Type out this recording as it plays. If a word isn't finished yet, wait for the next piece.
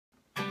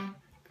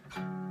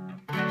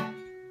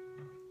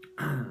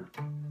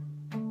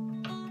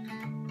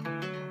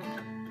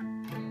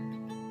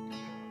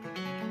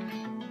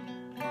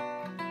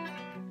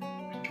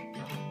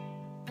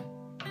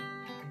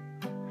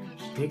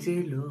She takes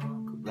a look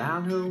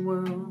around her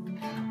world,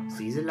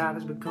 sees that life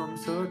has become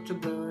such a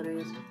blood.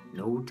 There's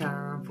no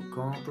time for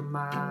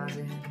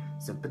compromising,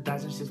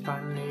 sympathizing. She's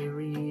finally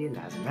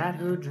realizing that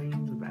her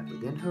dreams are right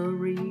within her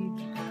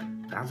reach.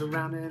 Bounce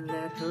around and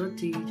let her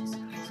teach us.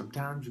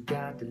 Sometimes you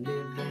got to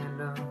live and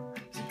learn.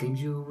 Some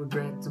things you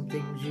regret, some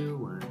things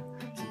you earn.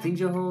 Some things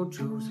you hold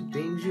true, some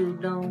things you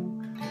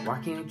don't. Why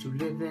can't you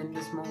live in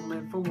this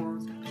moment for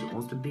once? She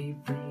wants to be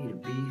free to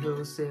be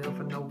herself,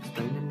 and no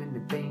explaining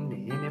anything to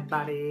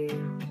anybody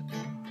else.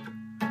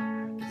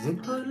 'Cause in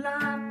her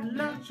life,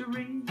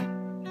 luxury,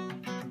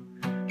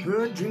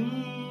 her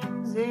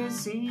dreams, they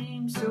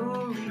seem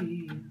so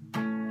real.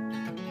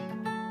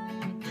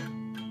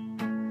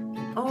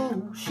 And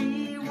all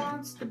she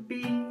wants to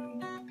be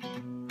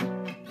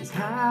is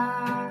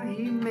how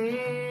he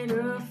made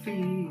her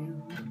feel.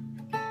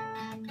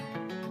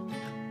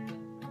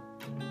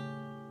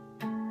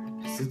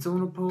 Sits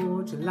on a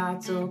porch and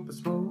lights up a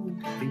smoke,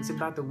 thinks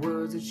about the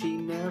words that she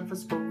never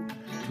spoke,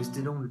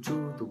 twisted on the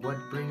truth of what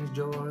brings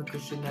joy,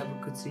 'cause she never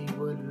could see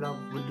what love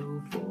would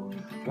do for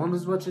her.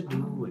 Wonders what you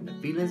do when the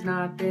feeling's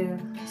not there.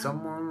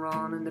 Someone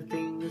running their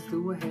fingers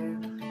through her hair,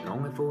 and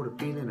only for the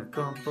feeling of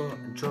comfort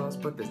and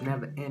trust, but there's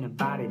never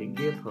anybody to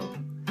give her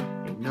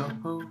enough.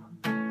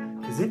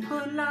 'Cause in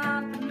her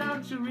life and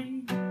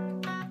luxury,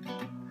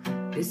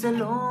 it's a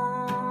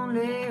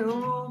lonely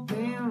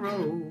open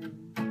road.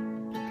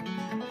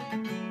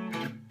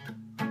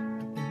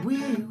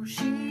 Will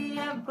she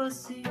ever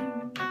see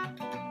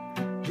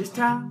just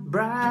how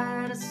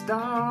bright the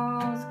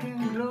stars can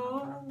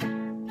glow?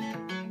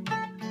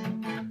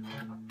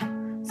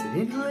 Said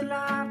in her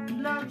life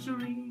and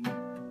luxury,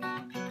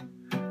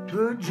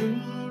 her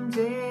dreams,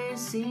 they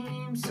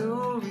seem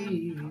so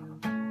real.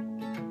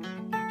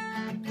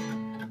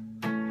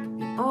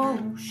 And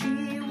all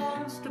she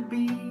wants to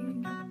be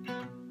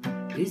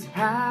is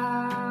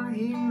how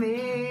he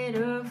made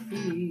her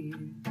feel.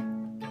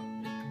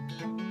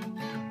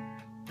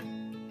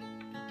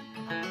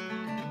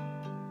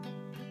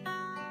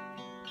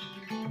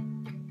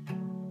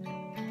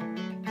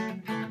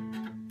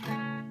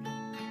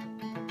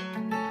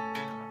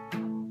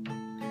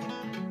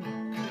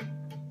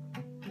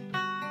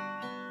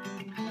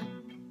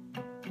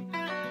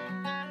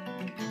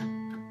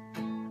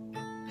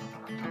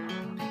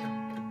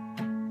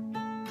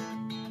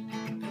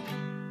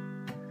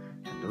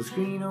 No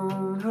screen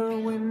on her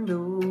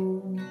window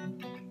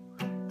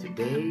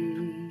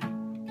today.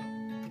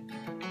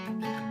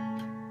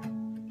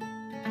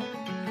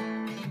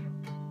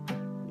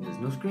 There's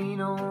no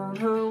screen on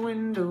her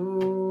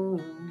window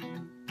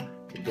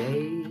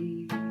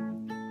today.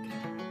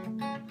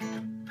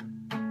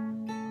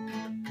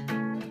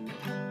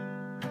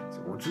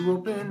 So won't you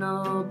open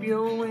up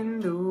your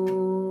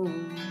window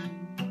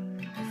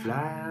and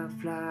fly,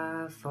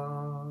 fly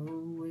far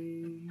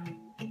away.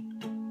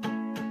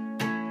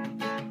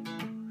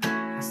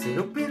 I said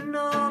open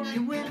up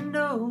your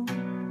window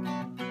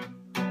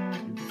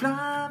and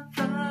fly,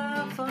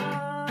 fly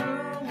far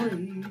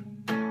away.